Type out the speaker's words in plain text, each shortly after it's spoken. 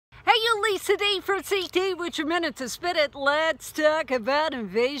you, Lisa D from CT with your minute to spit it. Let's talk about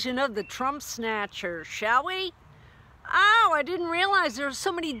invasion of the Trump snatchers, shall we? Oh, I didn't realize there were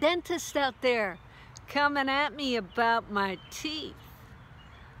so many dentists out there coming at me about my teeth.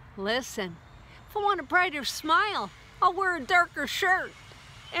 Listen, if I want a brighter smile, I'll wear a darker shirt.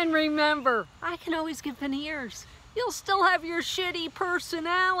 And remember, I can always get veneers. You'll still have your shitty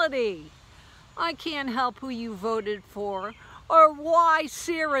personality. I can't help who you voted for or why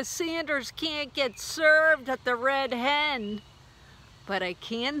Sarah Sanders can't get served at the Red Hen. But I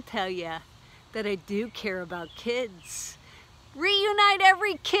can tell you that I do care about kids. Reunite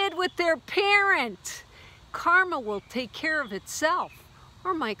every kid with their parent. Karma will take care of itself,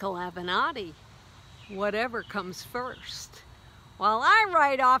 or Michael Avenatti, whatever comes first. While I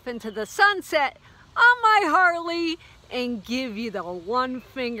ride off into the sunset on my Harley and give you the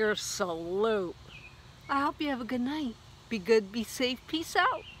one-finger salute. I hope you have a good night. Be good, be safe, peace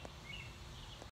out.